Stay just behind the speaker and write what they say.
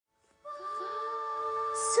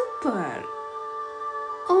Super.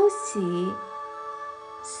 Osi.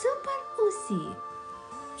 Super Osi.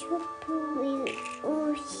 Super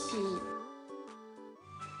Osi.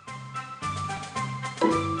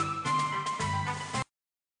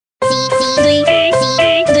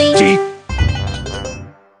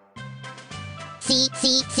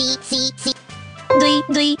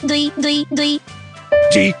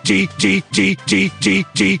 G G G G G G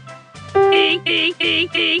G.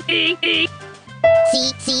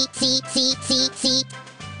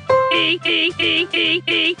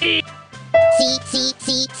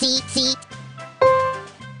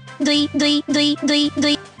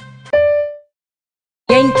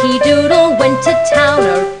 Yankee Doodle went to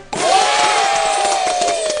town.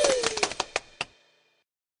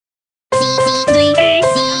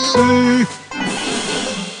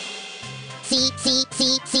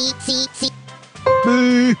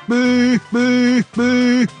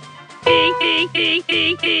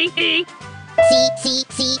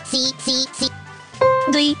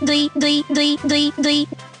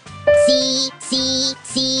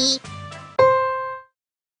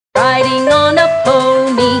 Riding on a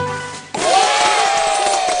pony.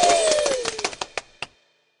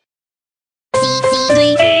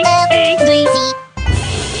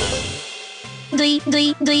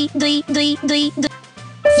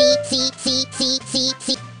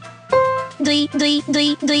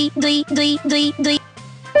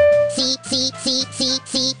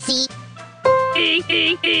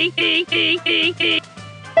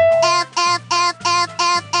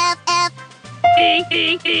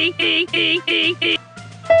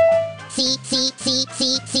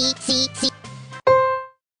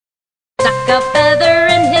 Stuck a feather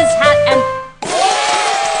in his hat and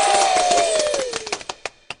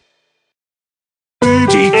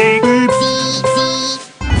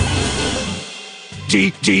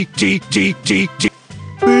G G G G G G.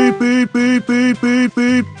 Beep beep beep beep beep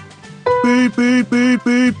beep. Beep beep beep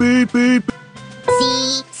beep beep beep.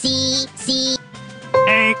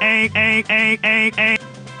 A.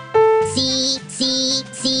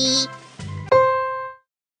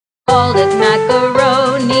 called it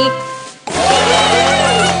macaroni.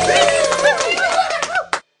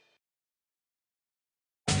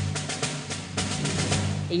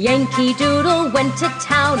 Yankee Doodle went to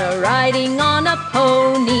town riding on a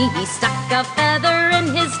pony. He stuck a feather in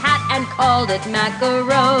his hat and called it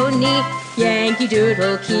macaroni. Yankee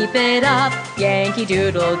Doodle, keep it up, Yankee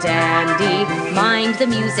Doodle dandy. Mind the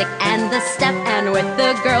music and the step, and with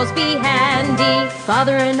the girls be handy.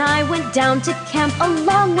 Father and I went down to camp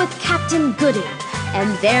along with Captain Gooding,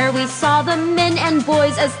 and there we saw the men and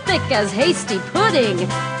boys as thick as hasty pudding.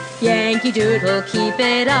 Yankee Doodle, keep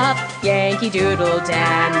it up, Yankee Doodle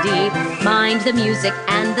dandy. Mind the music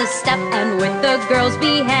and the step, and with the girls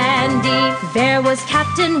be handy. There was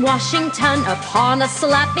Captain Washington upon a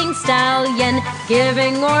slapping stallion,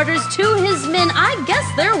 giving orders to his men, I guess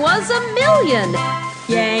there was a million.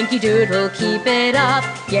 Yankee Doodle, keep it up,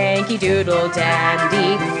 Yankee Doodle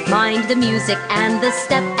dandy. Mind the music and the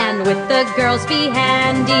step, and with the girls be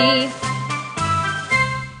handy.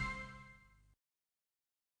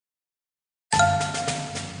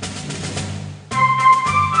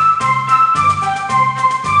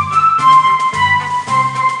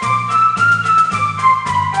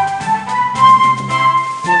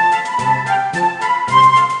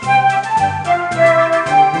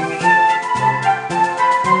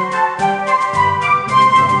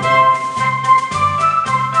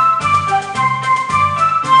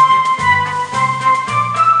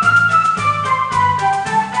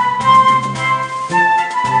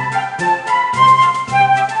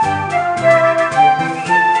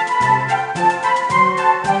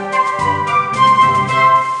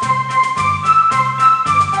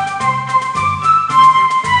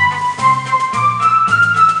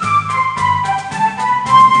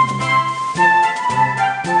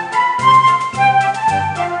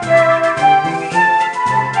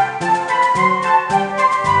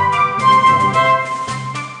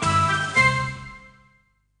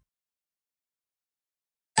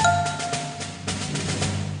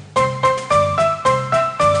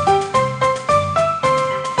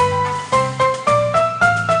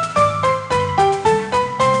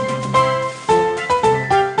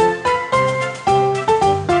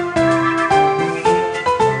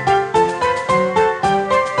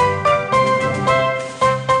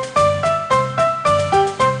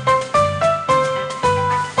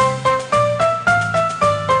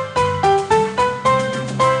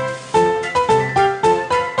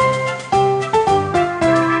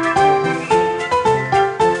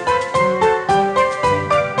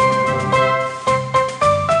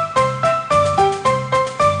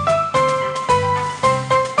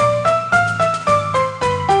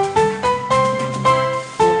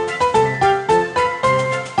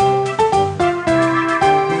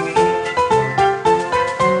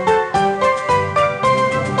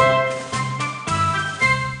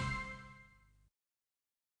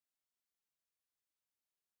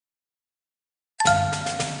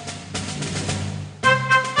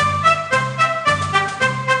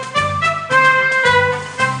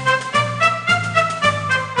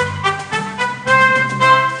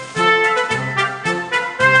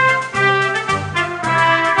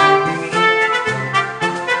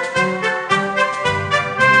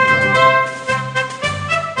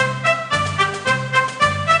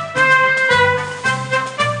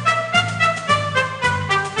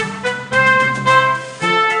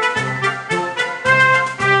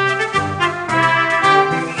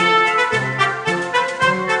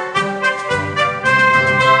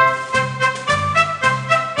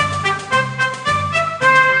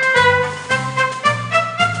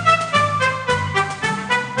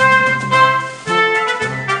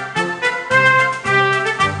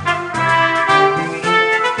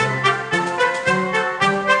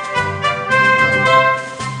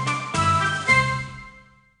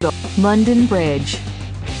 London Bridge.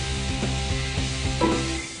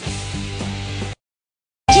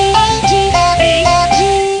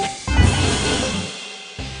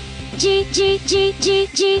 G G G G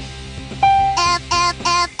G F F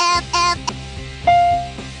F F F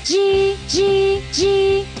G G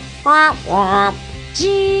G Womp womp.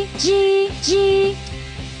 G G G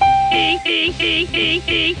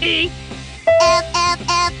F F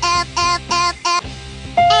F F F F F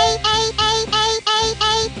A A A A A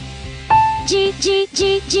A G G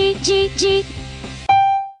G G G G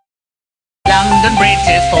London Bridge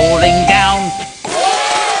is falling down.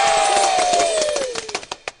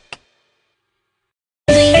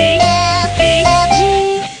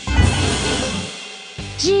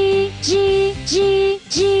 G G G G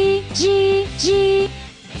G G D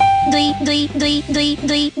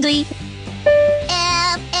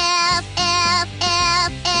F F F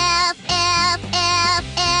F F F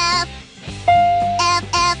F F F F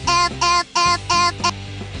F F F F F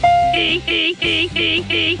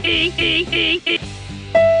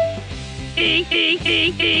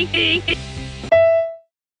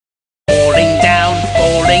Falling down,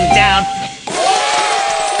 falling down.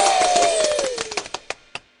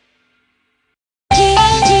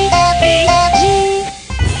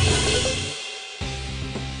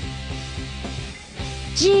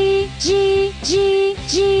 G G G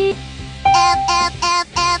G F F F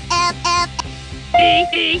F F F F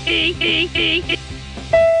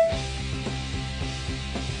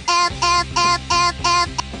F F F F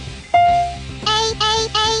A A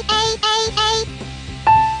A A A A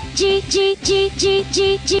G G G G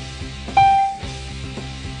G G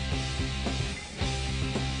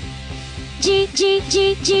G G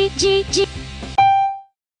G G G G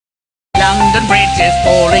London Bridge is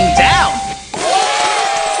falling down.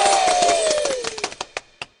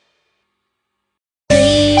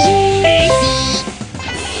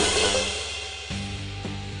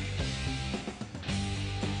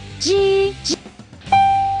 G G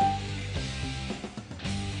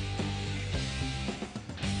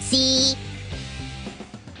C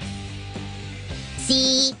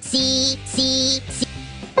C C C C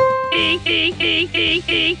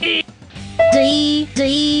D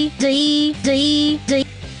D D D D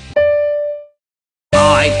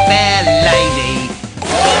My fair lady.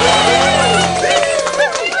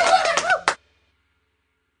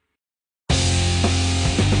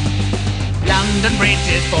 London Bridge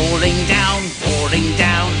is falling down, falling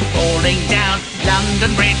down, falling down.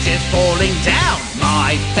 London Bridge is falling down,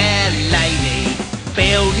 my fair lady.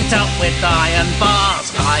 Build it up with iron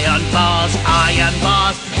bars, iron bars, iron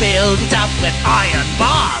bars. Build it up with iron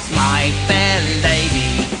bars, my fair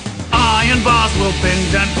lady. Iron bars will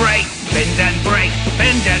bend and break, bend and break,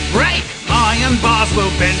 bend and break. Iron bars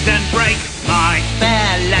will bend and break, my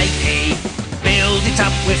fair lady. Build it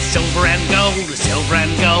up with silver and gold, silver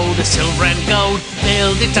and gold, silver and gold.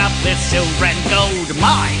 Build it up with silver and gold,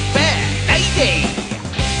 my fair lady.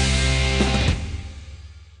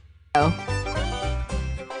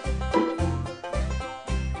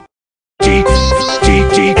 G G G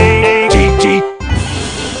G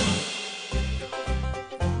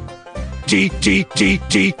G G G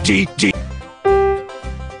G G G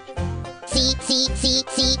C C C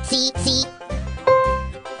C C C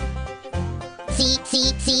C C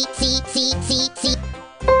C C C C C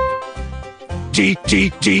G G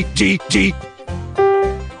G G G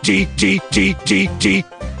G G G G G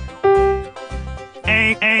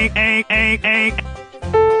A A A A A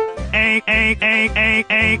A A A A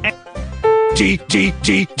A G G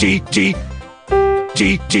G G G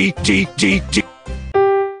G G G G G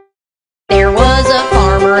There was a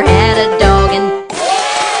farmer had a dog and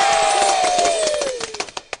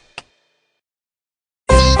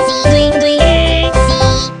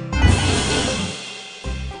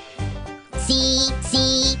C C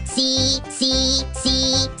C C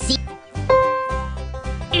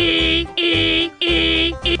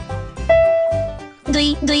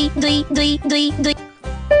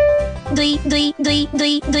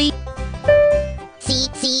C C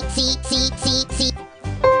C C C C C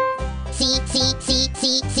C C C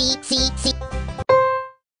C C C C C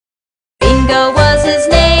Bingo was his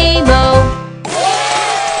name, oh.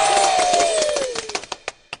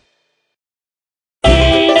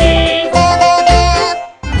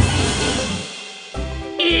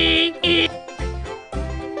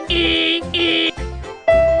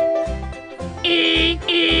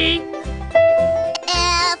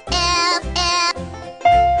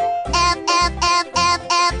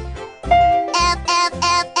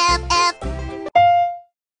 F.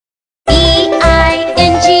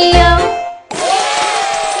 E-I-N-G-O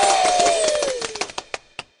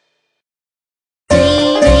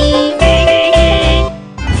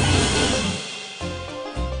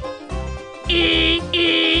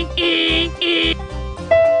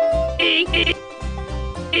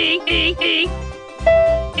D D D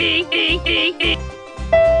D D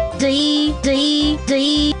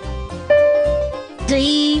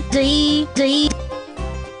D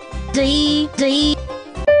D D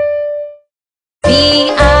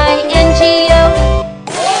B-I-N-G-O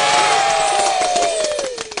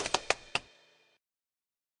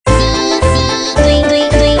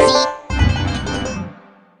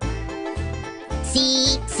C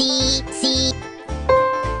C C C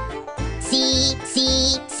C C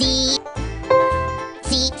C C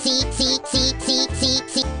C C C C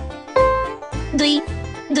C D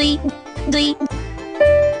D D D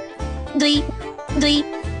D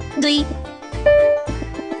D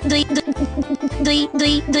D D D D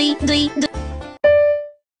D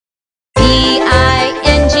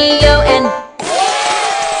B-I-N-G-O-N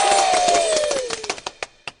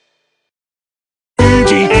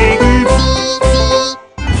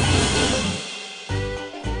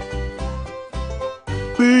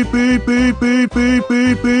Beep, beep, beep, beep, beep,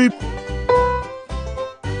 beep, beep.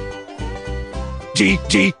 G,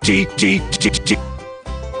 G, G, G, G, G,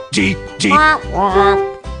 G, G.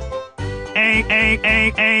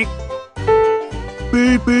 A.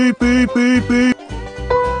 Beep, beep, beep, beep, beep.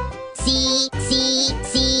 C C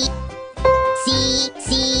C C C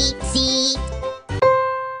C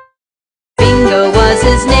Bingo was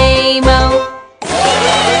his name-o.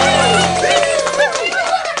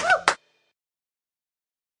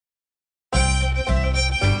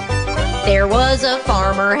 There was a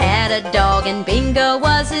farmer had a dog and Bingo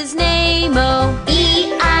was his name-o.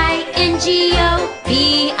 B-I-N-G-O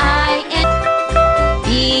B-I-N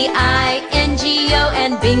B-I-N-G-O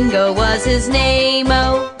and Bingo was his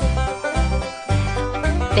name-o.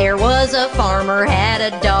 There was a farmer had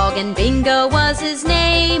a dog and Bingo was his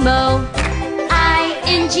name-o.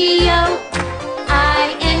 I-N-G-O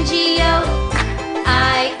I-N-G-O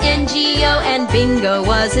I-N-G-O and Bingo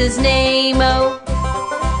was his name-o.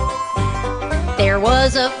 There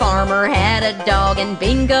was a farmer had a dog and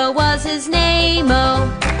Bingo was his name-o.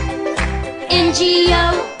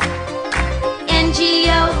 N-G-O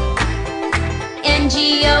N-G-O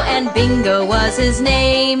N-G-O and Bingo was his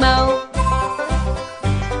name-o.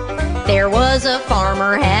 There was a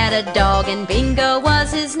farmer had a dog and Bingo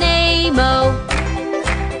was his name-o.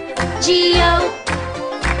 G-O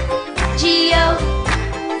G-O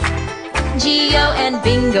G-O and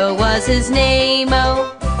Bingo was his name-o.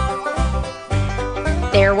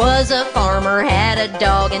 There was a farmer had a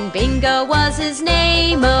dog and Bingo was his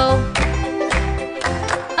name-o.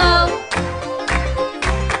 Oh,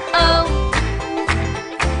 oh,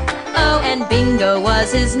 oh, and Bingo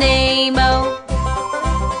was his name-o.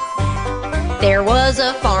 There was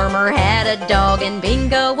a farmer had a dog and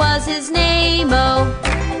Bingo was his name-o.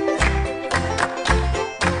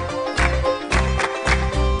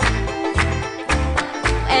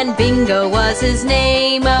 And Bingo was his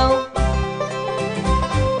name-o.